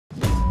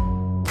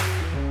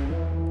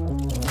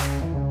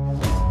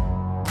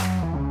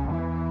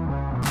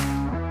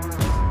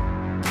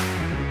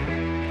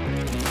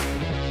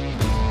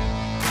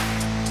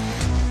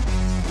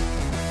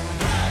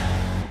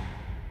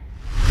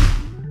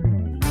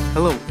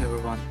Hello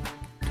everyone!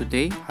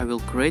 Today I will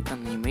create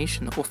an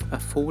animation of a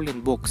falling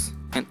box,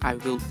 and I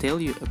will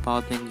tell you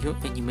about the new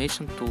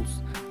animation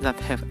tools that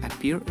have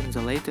appeared in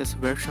the latest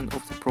version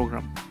of the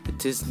program.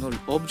 It is Null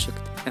object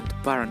and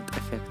parent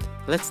effect.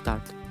 Let's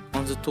start.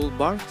 On the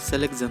toolbar,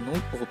 select the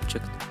Null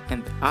object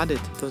and add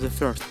it to the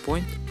first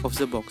point of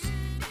the box.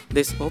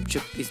 This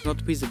object is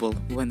not visible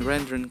when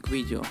rendering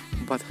video,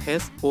 but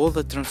has all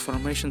the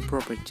transformation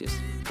properties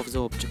of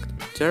the object.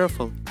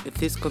 Therefore,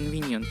 it is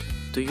convenient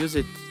to use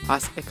it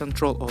as a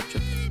control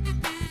object.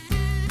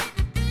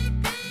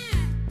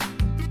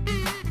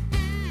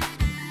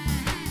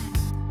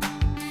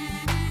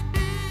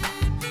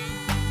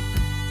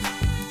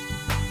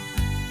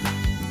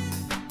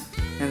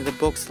 In the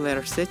box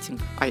layer setting,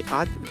 I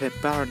add the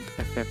parent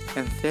effect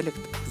and select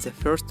the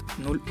first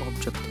Null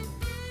object.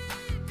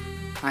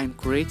 I am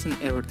creating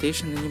a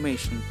rotation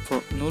animation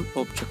for Null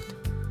object.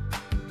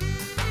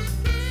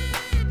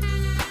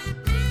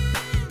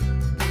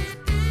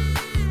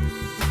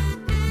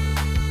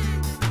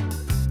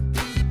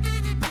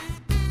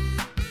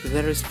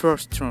 There is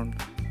first turn.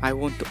 I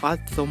want to add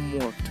some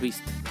more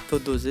twist. To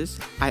do this,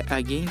 I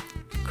again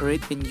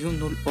create a new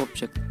Null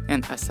object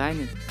and assign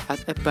it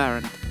as a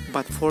parent,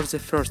 but for the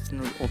first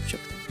Null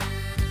object.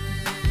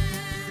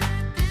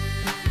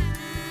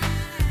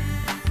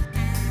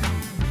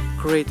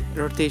 Create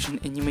rotation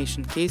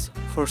animation case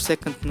for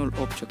second Null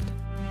object.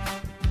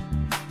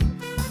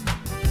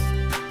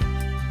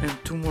 And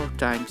two more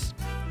times.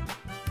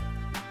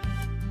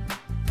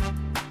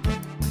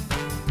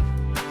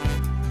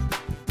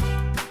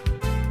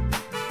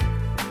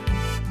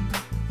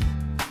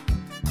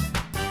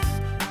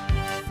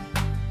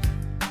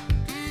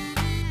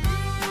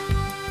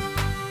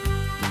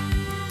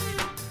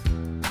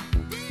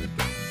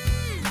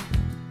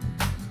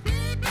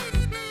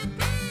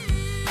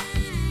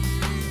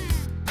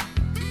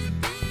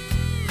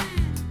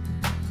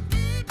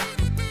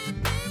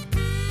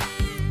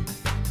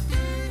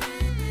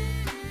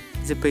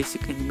 The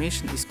basic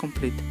animation is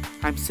complete.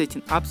 I'm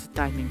setting up the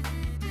timing.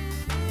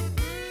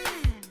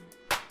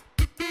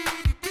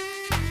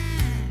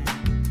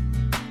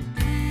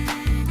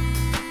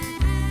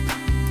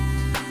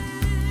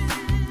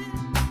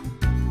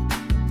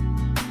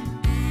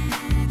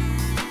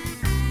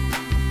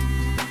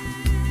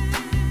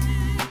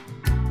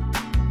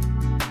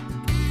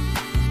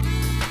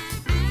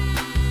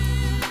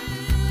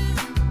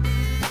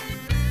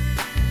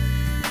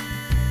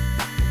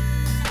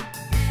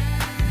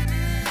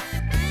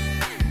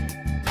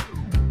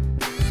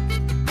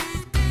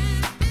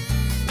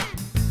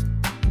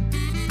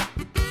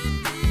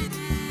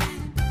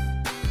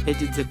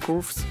 Edit the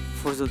curves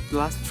for the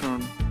last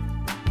turn.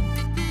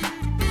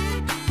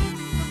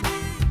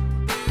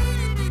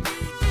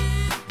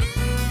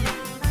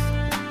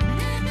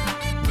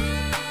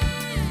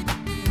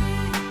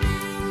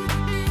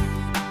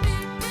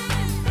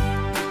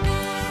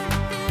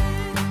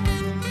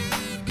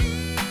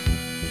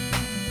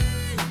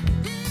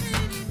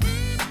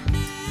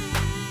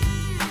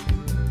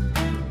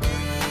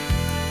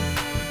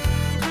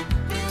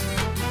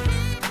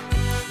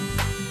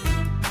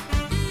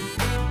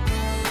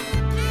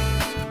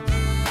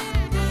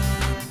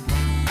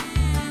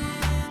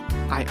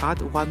 I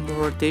add one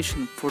more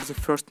rotation for the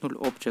first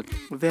Null object,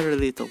 very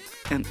little,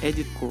 and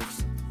edit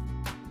curves.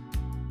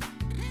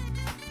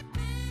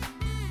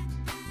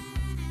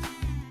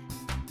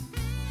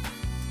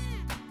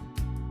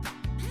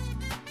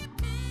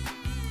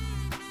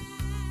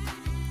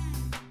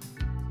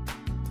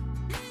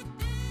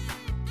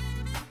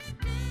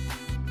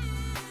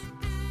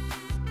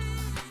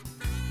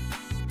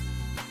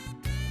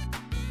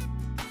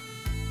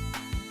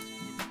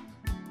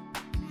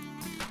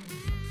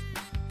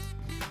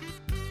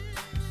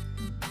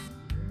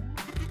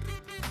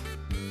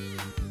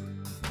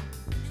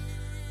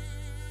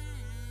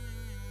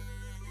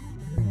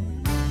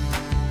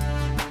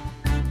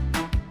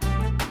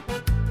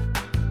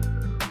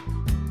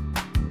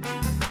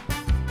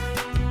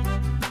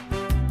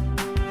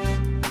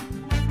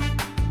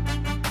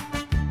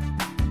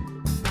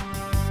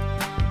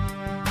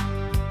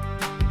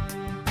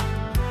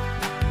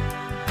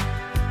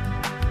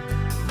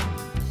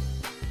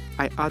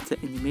 I add the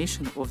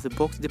animation of the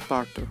box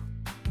departure.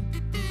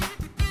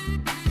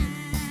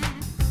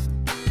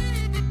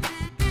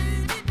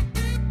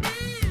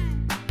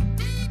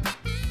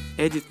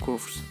 Edit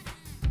curves.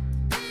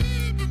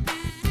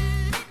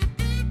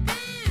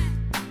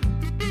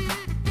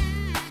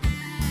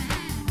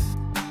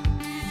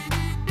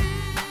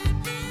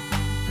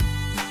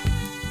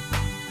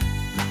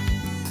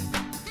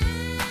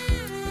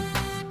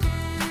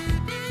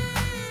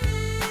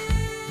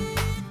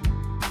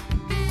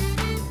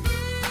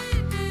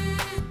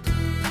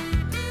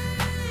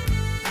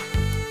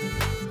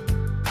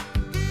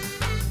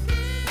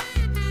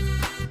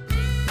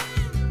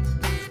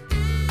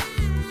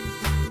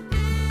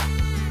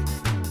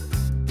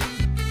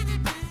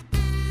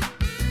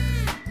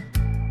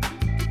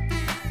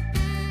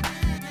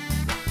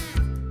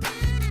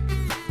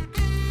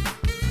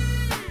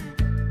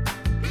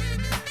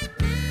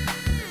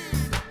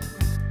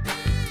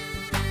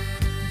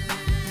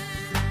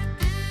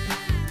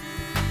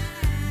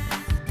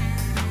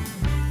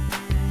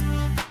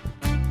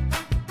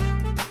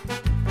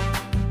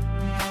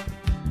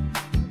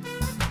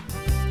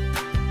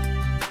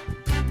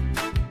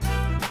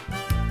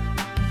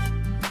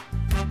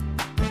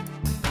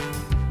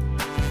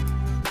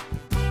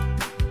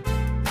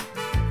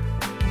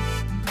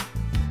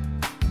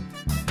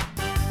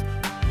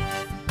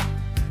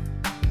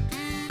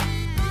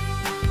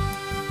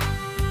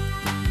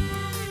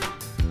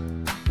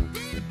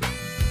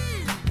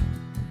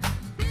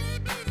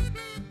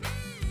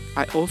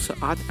 I also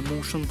add a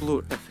motion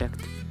blur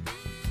effect.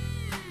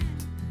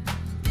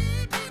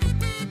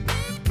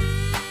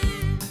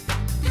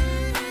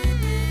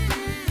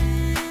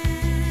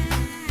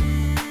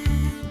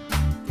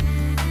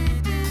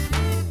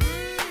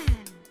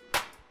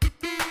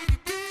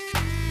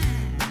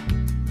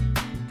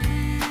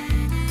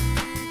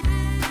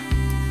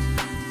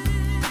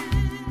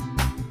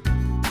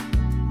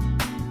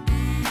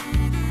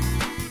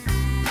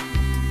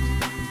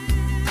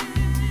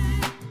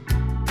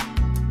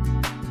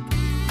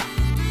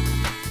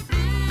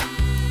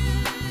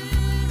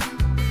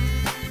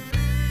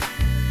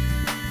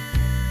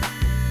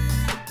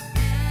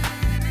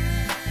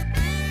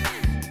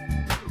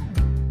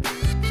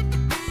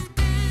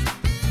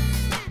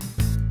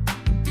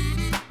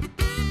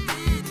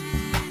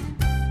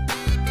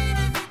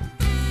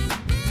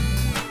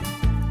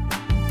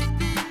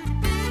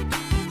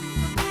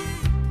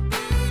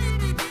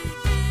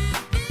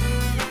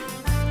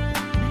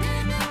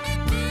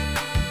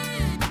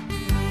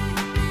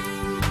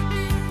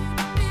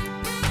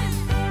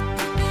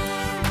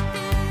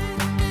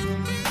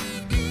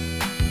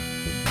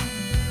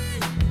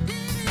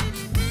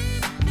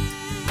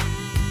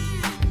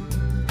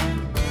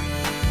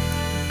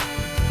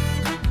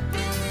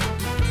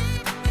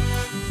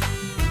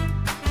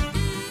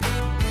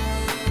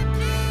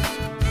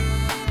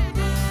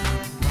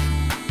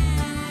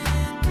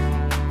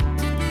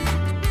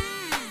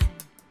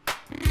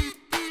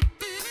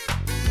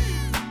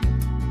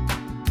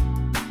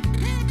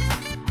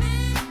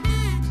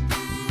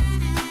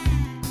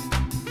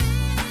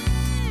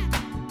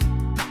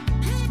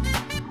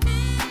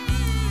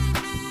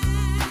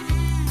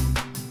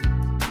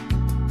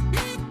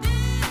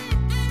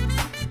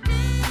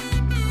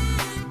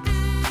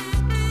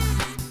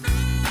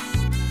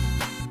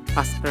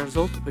 As a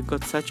result, we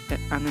got such an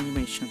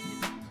animation.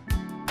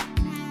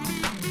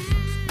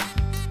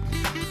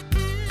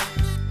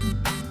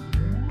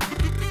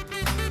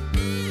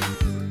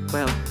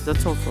 Well,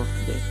 that's all for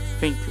today.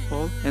 Thank you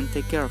all and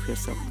take care of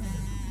yourself.